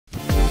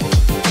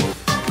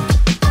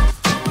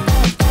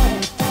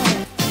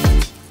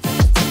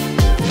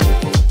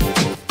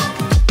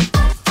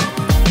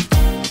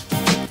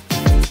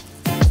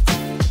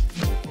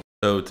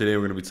So today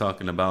we're going to be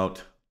talking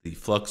about the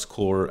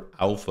Fluxcore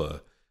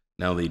Alpha.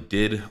 Now they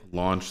did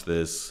launch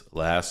this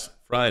last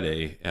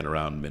Friday at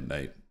around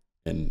midnight,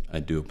 and I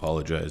do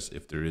apologize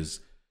if there is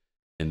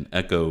an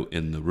echo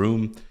in the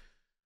room.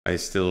 I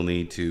still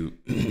need to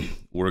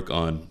work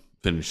on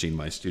finishing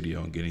my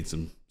studio and getting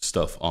some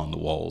stuff on the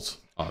walls,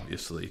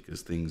 obviously,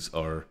 because things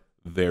are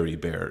very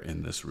bare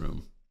in this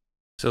room.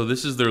 So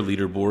this is their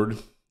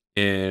leaderboard.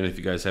 And if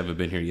you guys haven't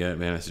been here yet,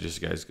 man, I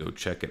suggest you guys go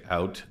check it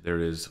out. There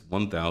is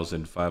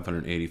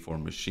 1,584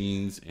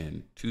 machines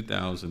and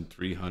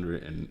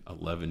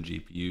 2,311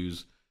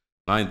 GPUs,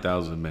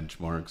 9,000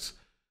 benchmarks.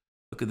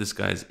 Look at this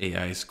guy's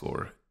AI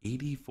score,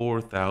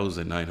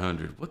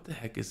 84,900. What the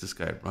heck is this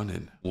guy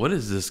running? What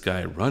is this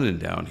guy running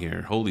down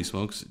here? Holy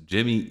smokes,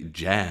 Jimmy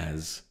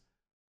Jazz.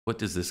 What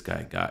does this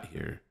guy got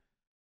here?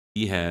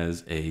 He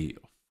has a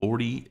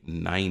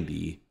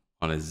 4090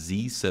 on a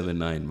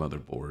Z79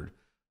 motherboard.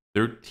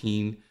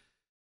 13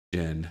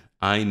 Gen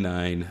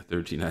i9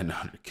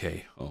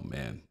 13900K. Oh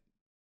man,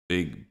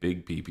 big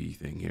PP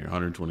thing here.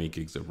 120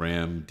 gigs of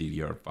RAM,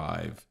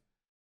 DDR5.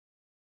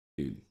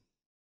 Dude,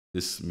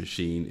 this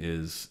machine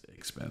is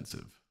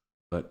expensive,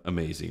 but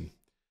amazing.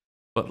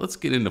 But let's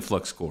get into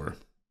Fluxcore.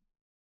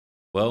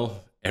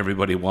 Well,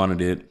 everybody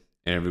wanted it,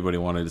 and everybody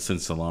wanted it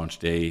since the launch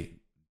day.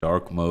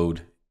 Dark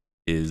mode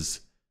is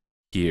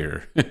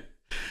here.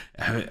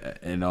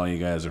 And all you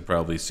guys are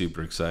probably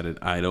super excited.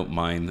 I don't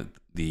mind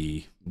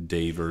the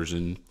day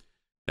version,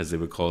 as they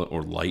would call it,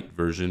 or light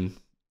version,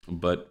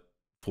 but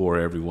for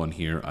everyone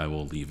here, I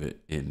will leave it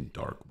in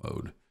dark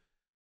mode.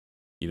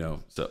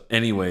 So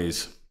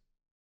anyways,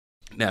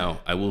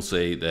 now I will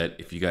say that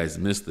if you guys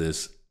missed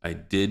this, I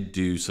did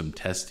do some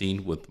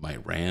testing with my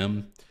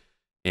RAM,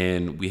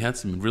 and we had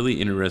some really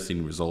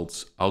interesting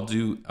results.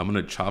 I'm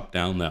gonna chop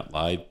down that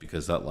live,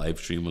 because that live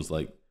stream was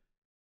like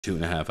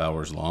 2.5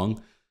 hours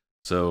long.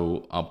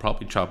 So I'll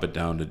probably chop it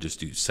down to just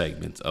do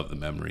segments of the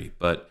memory,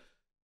 but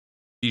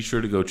be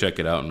sure to go check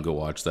it out and go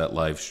watch that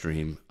live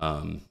stream.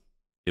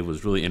 It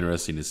was really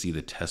interesting to see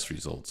the test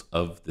results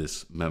of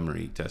this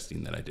memory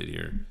testing that I did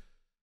here.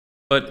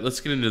 But let's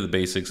get into the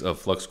basics of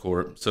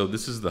Fluxcore. So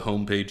this is the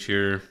home page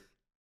here.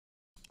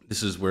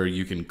 This is where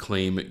you can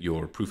claim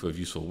your proof of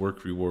useful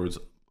work rewards.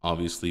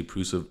 Obviously,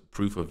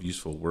 proof of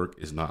useful work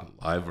is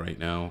not live right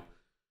now.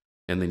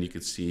 And then you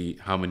can see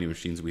how many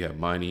machines we have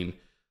mining.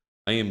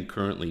 I am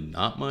currently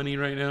not mining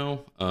right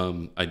now.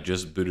 I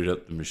just booted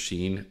up the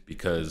machine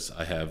because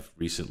I have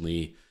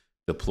recently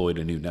deployed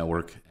a new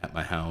network at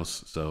my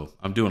house. So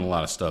I'm doing a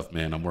lot of stuff,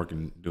 man. I'm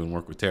doing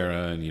work with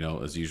Terra, and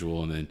as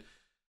usual, and then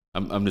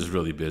I'm just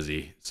really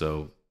busy.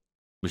 So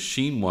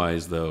machine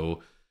wise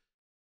though,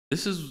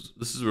 this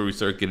is where we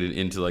start getting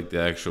into like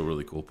the actual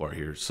really cool part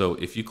here. So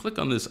if you click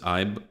on this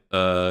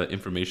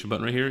information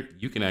button right here,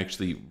 you can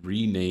actually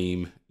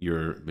rename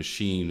your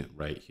machine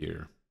right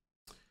here.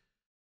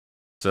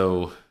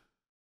 So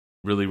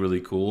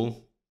really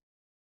cool.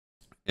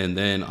 And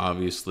then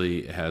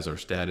obviously it has our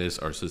status,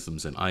 our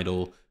system's in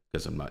idle,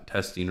 because I'm not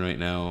testing right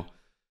now.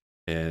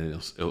 And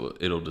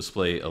it'll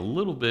display a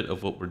little bit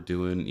of what we're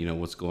doing,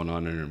 what's going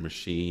on in our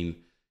machine.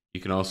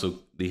 You can also,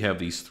 they have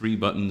these 3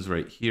 buttons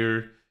right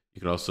here.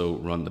 You can also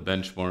run the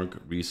benchmark,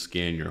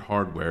 rescan your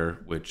hardware,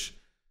 which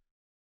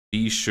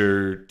be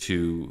sure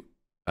to,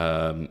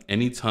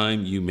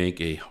 anytime you make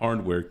a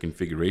hardware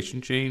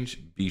configuration change,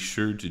 be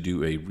sure to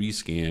do a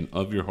rescan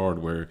of your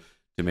hardware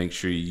to make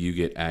sure you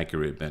get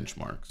accurate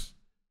benchmarks.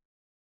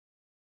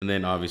 And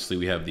then obviously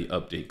we have the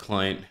update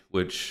client,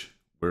 which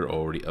we're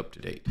already up to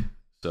date.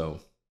 So,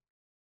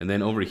 and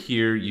then over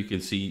here, you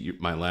can see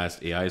my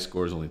last AI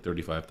score is only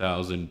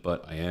 35,000,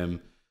 but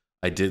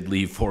I did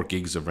leave 4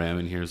 gigs of RAM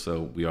in here.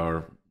 So we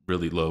are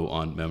really low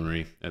on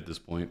memory at this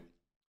point.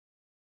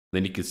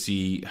 Then you can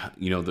see,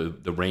 the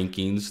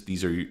rankings.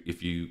 These are,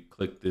 if you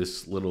click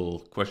this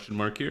little question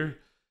mark here,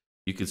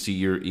 you can see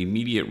your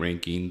immediate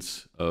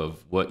rankings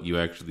of what you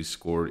actually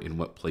scored and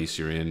what place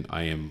you're in.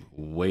 I am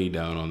way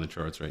down on the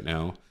charts right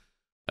now.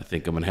 I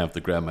think I'm going to have to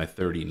grab my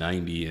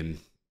 3090 and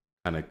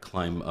kind of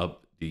climb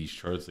up these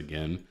charts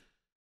again.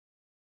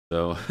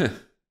 So,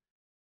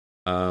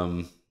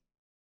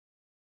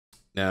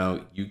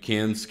 now you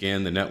can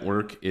scan the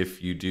network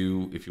if you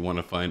want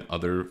to find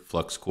other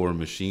Fluxcore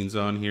machines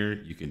on here,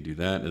 you can do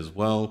that as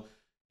well.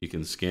 You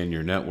can scan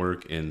your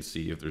network and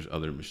see if there's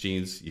other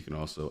machines. You can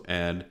also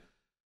add,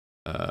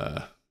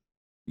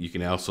 you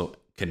can also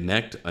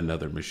connect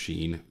another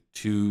machine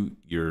to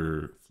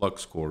your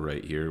Fluxcore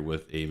right here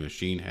with a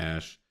machine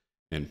hash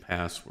and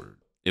password.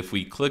 If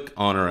we click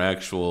on our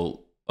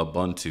actual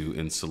Ubuntu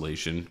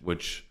installation,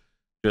 which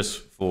just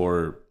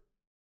for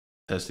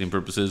testing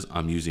purposes,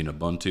 I'm using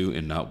Ubuntu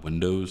and not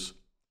Windows.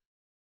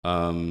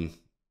 I'll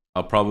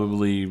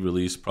probably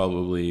release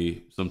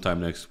sometime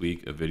next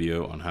week a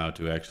video on how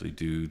to actually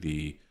do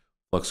the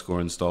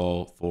Fluxcore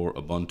install for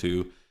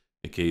Ubuntu,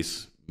 in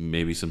case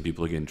maybe some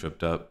people are getting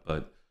tripped up.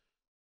 But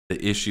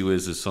the issue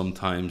is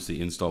sometimes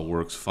the install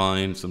works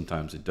fine,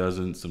 sometimes it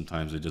doesn't,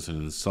 sometimes it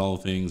doesn't install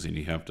things, and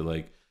you have to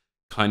like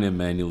kind of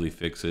manually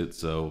fix it.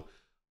 So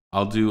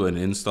I'll do an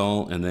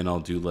install, and then I'll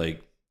do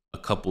like a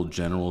couple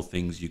general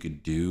things you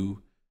could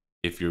do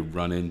if you're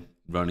running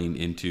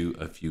into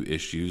a few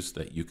issues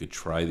that you could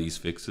try these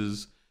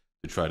fixes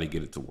to try to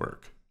get it to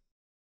work.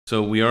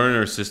 So we are in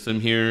our system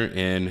here,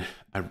 and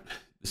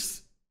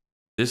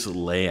this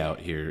layout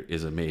here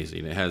is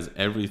amazing. It has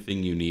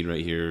everything you need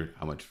right here,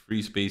 how much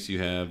free space you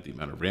have, the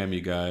amount of RAM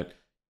you got,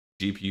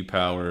 GPU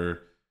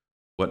power,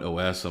 what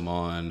OS I'm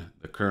on,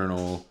 the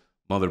kernel,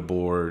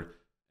 motherboard,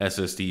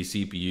 SSD,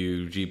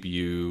 CPU,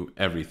 GPU,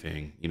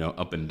 everything, you know,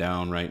 up and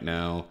down right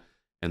now.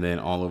 And then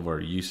all of our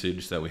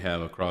usage that we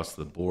have across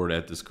the board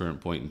at this current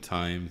point in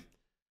time.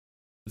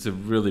 It's a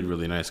really,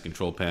 really nice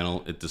control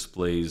panel. It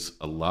displays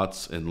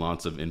lots and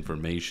lots of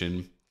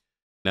information.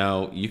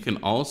 Now, you can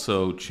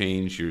also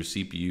change your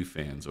CPU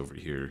fans over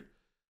here.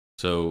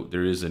 So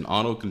there is an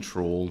auto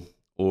control,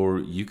 or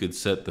you could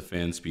set the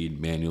fan speed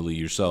manually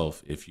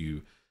yourself if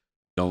you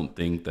don't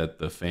think that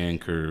the fan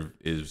curve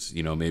is,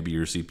 you know, maybe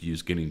your CPU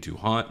is getting too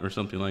hot or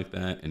something like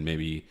that, and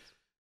maybe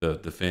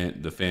the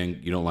fan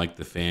you don't like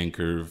the fan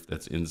curve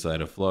that's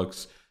inside of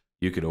Flux.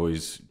 You could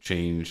always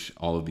change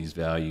all of these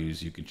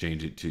values. You could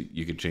change it to,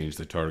 you could change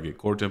the target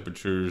core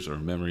temperatures or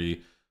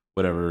memory,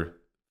 whatever,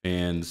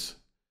 fans.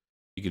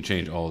 You can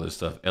change all this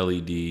stuff,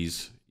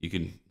 LEDs. You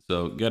can,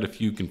 so you got a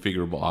few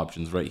configurable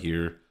options right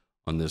here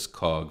on this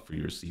cog for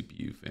your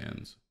CPU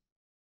fans.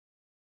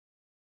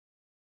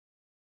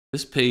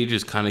 This page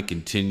is kind of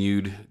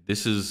continued.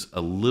 This is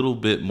a little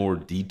bit more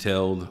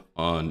detailed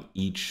on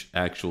each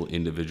actual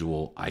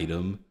individual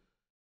item.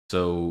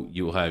 So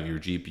you'll have your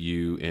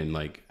GPU and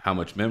like how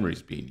much memory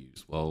is being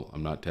used. Well,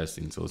 I'm not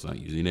testing, so it's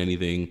not using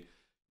anything.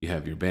 You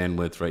have your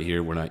bandwidth right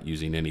here. We're not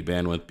using any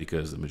bandwidth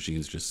because the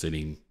machine's just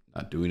sitting,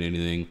 not doing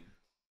anything.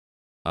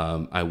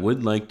 I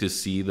would like to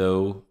see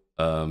though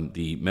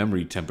the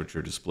memory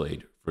temperature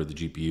displayed for the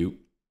GPU.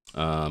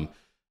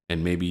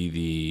 And maybe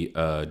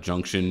the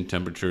junction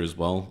temperature as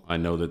well. I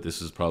know that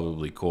this is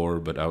probably core,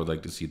 but I would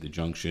like to see the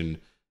junction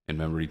and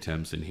memory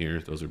temps in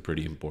here. Those are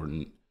pretty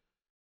important.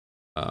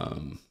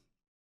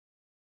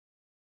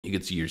 You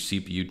can see your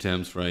CPU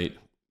temps, right?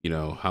 You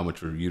know, how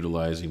much we're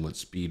utilizing, what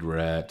speed we're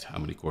at, how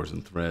many cores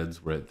and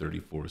threads. We're at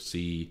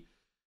 34C.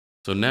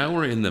 So now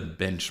we're in the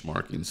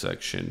benchmarking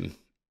section.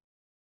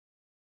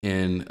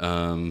 And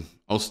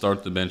I'll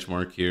start the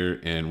benchmark here,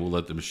 and we'll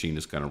let the machine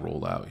just kind of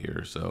roll out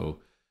here. So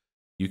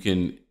you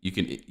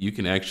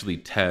can actually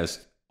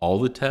test all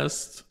the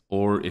tests,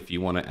 or if you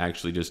want to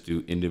actually just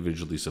do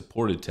individually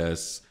supported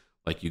tests,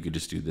 like you could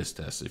just do this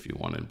test if you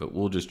wanted. But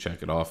we'll just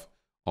check it off,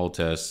 all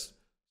tests,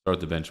 start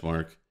the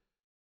benchmark,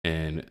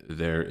 and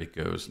there it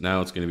goes.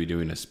 Now it's going to be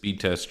doing a speed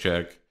test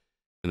check,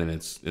 and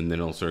then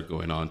it'll start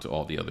going on to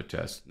all the other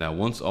tests. Now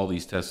once all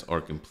these tests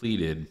are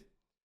completed,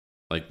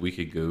 like we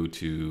could go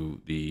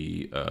to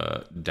the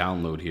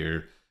download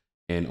here,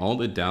 and all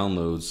the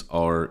downloads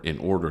are in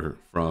order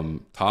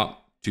from top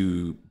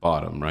to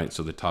bottom, right?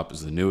 So the top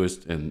is the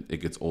newest and it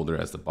gets older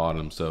as the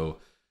bottom. So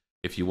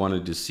if you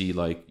wanted to see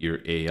like your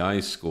AI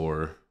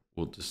score,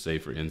 we'll just say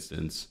for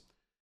instance,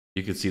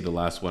 you can see the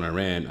last one I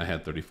ran, I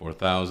had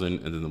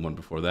 34,000, and then the one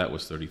before that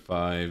was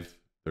 35,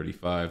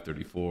 35,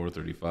 34,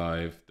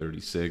 35,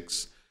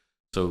 36.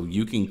 So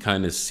you can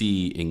kind of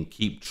see and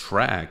keep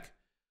track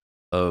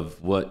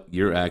of what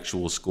your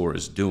actual score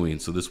is doing.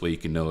 So this way you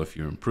can know if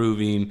you're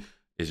improving,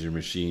 is your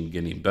machine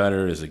getting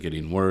better, is it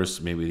getting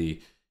worse?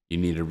 Maybe you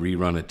need to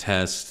rerun a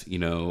test, you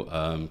know,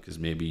 because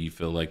maybe you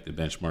feel like the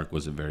benchmark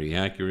wasn't very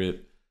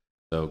accurate.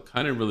 So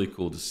kind of really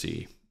cool to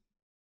see.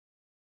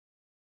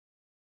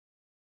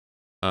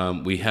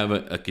 We have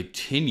a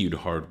continued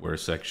hardware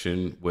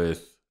section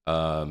with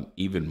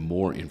even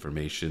more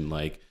information,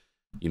 like,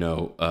 you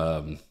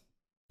know,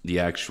 the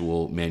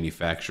actual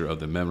manufacturer of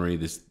the memory.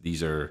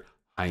 These are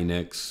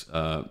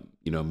Hynix,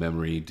 you know,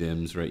 memory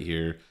DIMMs right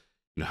here.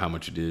 You know how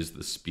much it is,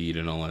 the speed,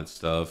 and all that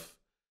stuff.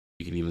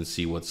 You can even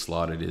see what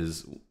slot it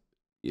is.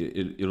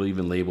 It'll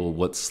even label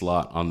what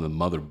slot on the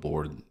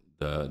motherboard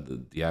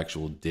the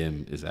actual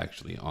DIMM is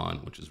actually on,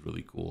 which is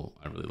really cool.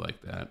 I really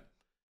like that.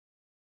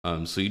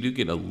 So you do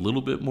get a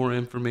little bit more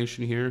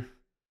information here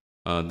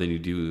than you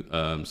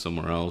do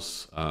somewhere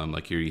else.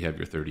 Like here you have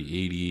your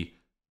 3080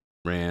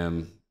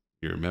 RAM,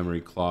 your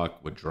memory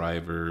clock, what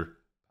driver,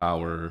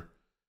 power.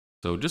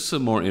 So just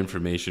some more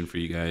information for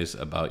you guys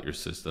about your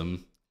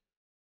system.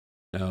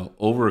 Now,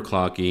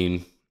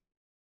 overclocking,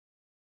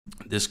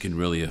 this can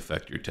really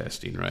affect your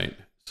testing, right?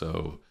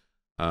 So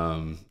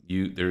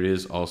there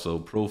is also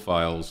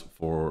profiles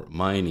for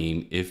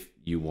mining if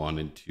you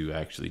wanted to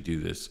actually do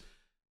this.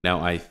 Now,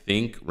 I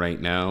think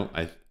right now,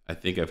 I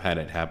think I've had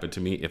it happen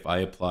to me. If I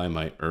apply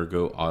my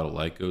Ergo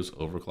Autolycos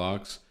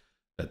overclocks,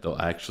 that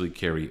they'll actually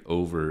carry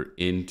over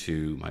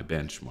into my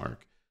benchmark.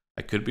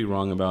 I could be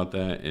wrong about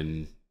that,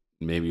 and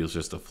maybe it was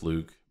just a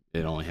fluke.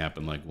 It only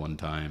happened like one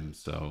time.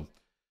 So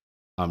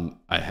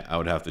I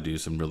would have to do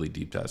some really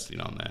deep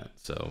testing on that.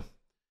 So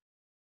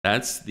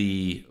that's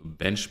the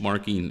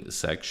benchmarking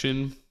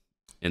section.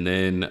 And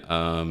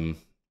then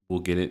we'll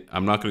get it.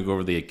 I'm not going to go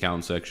over the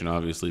account section,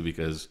 obviously,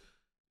 because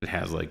it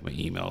has like my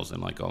emails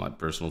and like all my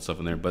personal stuff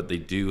in there. But they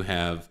do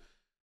have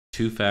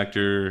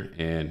two-factor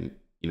and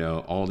you know,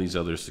 all these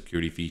other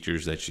security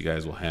features that you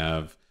guys will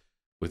have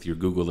with your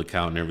Google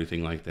account and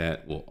everything like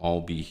that will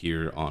all be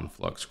here on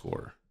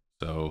Fluxcore.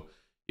 So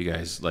you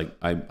guys, like,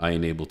 I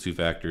enable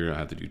two-factor. I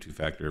have to do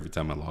two-factor every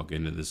time I log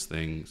into this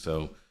thing.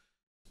 So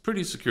it's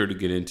pretty secure to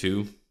get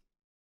into.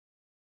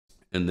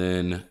 And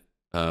then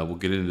we'll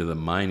get into the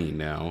mining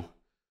now.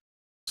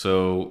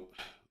 So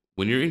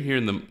when you're in here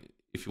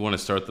if you want to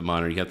start the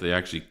miner, you have to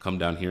actually come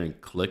down here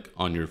and click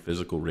on your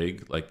physical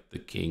rig, like the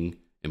KiiNG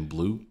in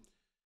blue.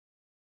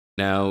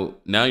 Now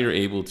you're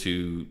able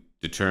to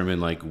determine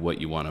like what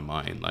you want to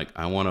mine. Like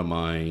I want to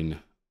mine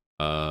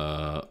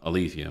a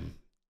lithium,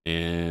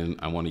 and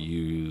I want to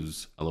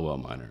use LOL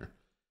miner,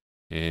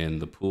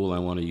 and the pool I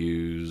want to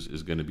use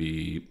is going to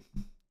be,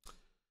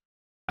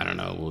 I don't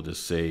know, we'll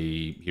just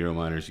say Hero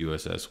Miners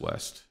USS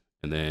West.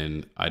 And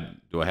then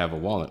do I have a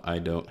wallet? I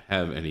don't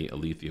have any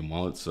lithium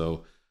wallet,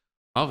 so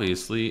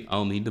obviously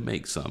I'll need to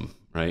make some,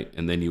 right?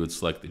 And then you would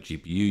select the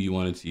GPU you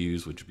wanted to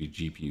use, which would be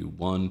GPU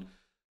 1.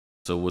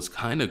 So what's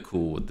kind of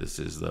cool with this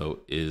is, though,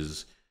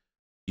 is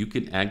you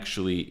can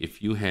actually,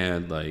 if you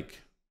had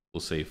like,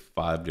 we'll say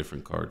 5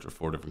 different cards or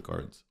 4 different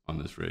cards on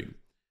this rig,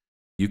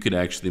 you could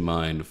actually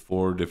mine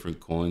 4 different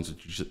coins,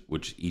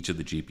 which each of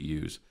the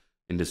GPUs,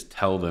 and just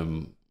tell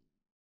them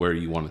where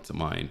you want it to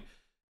mine.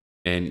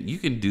 And you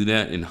can do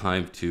that in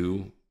Hive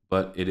too,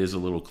 but it is a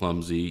little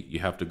clumsy. You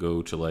have to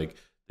go to like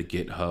the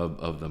GitHub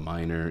of the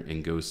miner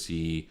and go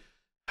see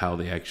how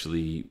they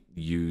actually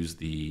use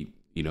the,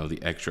 you know,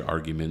 the extra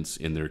arguments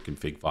in their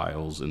config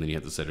files, and then you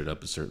have to set it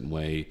up a certain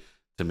way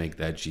to make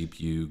that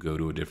GPU go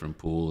to a different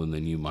pool, and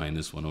then you mine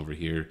this one over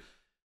here.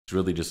 It's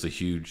really just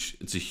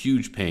it's a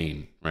huge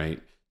pain,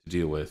 right, to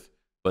deal with.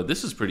 But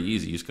this is pretty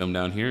easy. You just come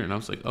down here, and I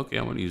was like, okay,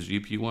 I want to use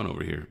GPU 1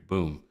 over here.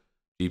 Boom.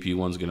 GPU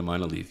 1 is going to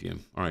mine a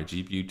lithium. All right,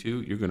 GPU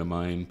 2, you're going to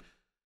mine,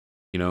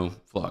 you know,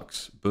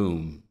 Flux.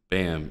 Boom,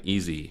 bam,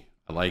 easy.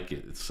 I like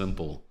it. It's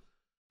simple.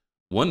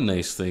 One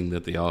nice thing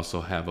that they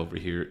also have over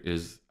here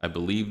is, I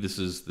believe this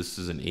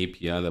is an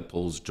API that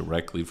pulls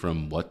directly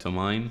from what to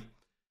mine.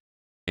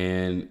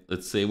 And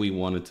let's say we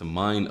wanted to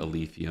mine a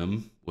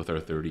lithium with our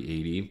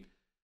 3080.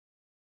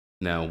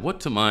 Now,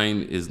 what to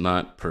mine is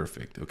not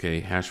perfect,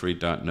 okay?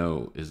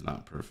 Hashrate.no is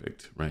not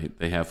perfect, right?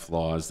 They have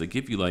flaws. They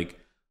give you like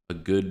a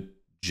good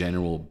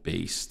general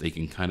base. They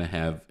can kind of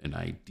have an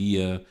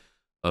idea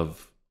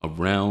of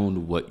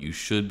around what you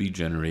should be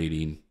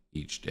generating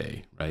each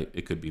day, right?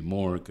 It could be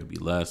more, it could be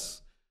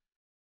less,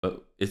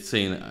 but it's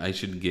saying I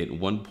should get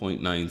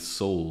 1.9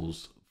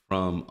 souls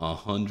from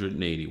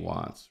 180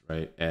 watts,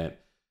 right? And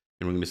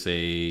we're going to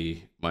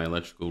say my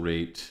electrical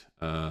rate,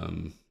 we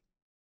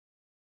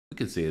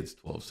could say it's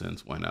 12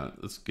 cents. Why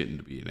not? Let's get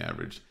into be an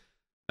average.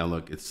 Now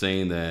look, it's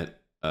saying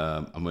that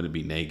I'm going to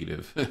be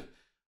negative.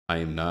 I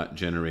am not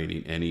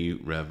generating any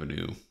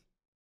revenue.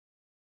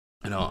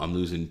 I know I'm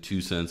losing 2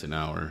 cents an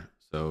hour.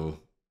 So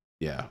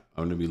yeah,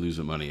 I'm going to be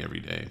losing money every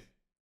day.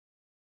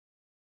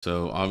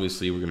 So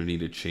obviously we're going to need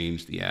to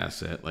change the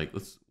asset. Like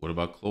what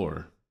about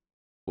Chlor?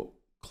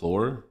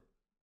 Chlor?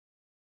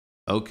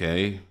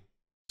 Okay.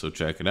 So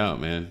check it out,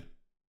 man.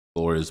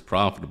 Chlor is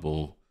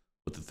profitable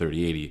with the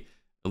 3080,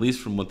 at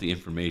least from what the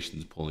information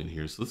is pulling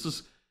here. So this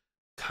is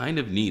kind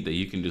of neat that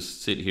you can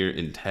just sit here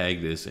and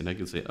tag this, and I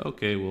can say,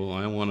 okay, well,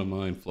 I want to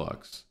mine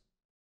Flux.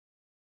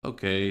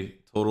 Okay,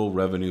 total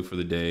revenue for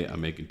the day,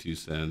 I'm making 2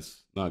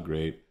 cents. Not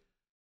great.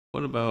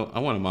 What about, I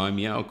want to mine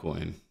Meow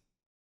Coin.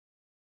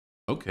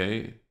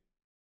 Okay.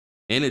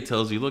 And it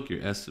tells you, look,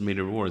 your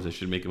estimated rewards, I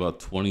should make about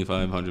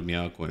 2,500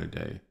 Meow Coin a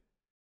day.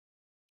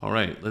 All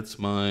right, let's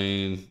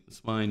mine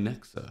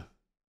Nexa.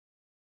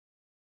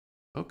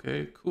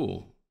 Okay,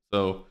 cool.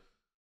 So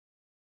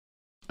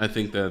I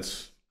think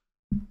that's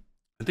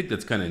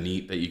kind of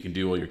neat that you can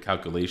do all your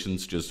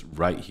calculations just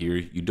right here.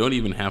 You don't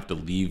even have to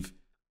leave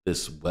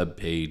this web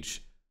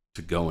page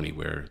to go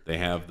anywhere. They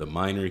have the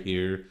miner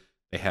here.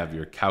 They have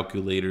your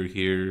calculator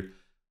here.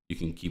 You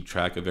can keep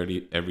track of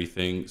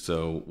everything.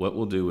 So what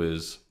we'll do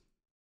is,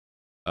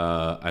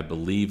 I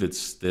believe it's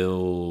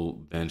still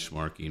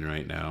benchmarking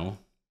right now.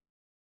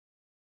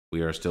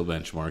 We are still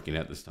benchmarking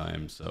at this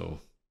time. So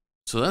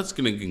that's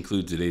going to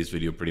conclude today's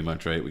video pretty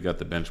much, right? We got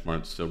the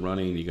benchmark still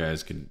running. You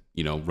guys can,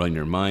 you know, run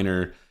your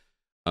miner.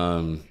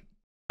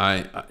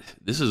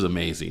 This is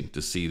amazing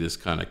to see this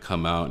kind of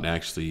come out and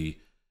actually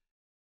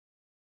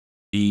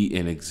be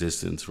in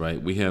existence, right?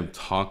 We have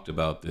talked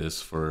about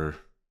this for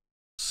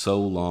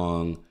so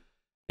long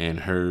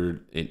and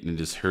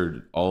just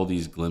heard all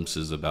these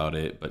glimpses about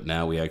it, but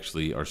now we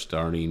actually are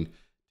starting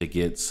to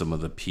get some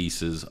of the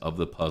pieces of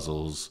the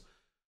puzzles,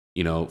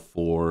 you know,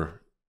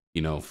 for,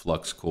 you know,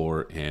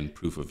 Fluxcore and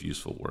proof of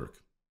useful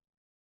work.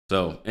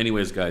 So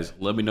anyways, guys,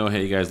 let me know how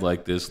you guys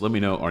like this. Let me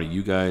know,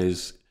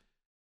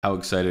 how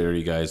excited are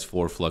you guys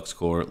for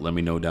Fluxcore? Let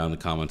me know down in the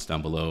comments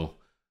down below.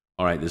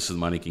 All right, this is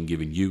Money King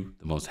giving you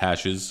the most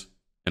hashes,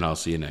 and I'll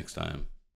see you next time.